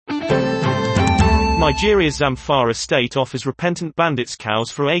Nigeria's Zamfara state offers repentant bandits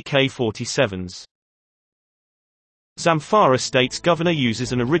cows for AK-47s. Zamfara state's governor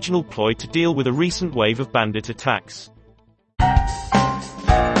uses an original ploy to deal with a recent wave of bandit attacks.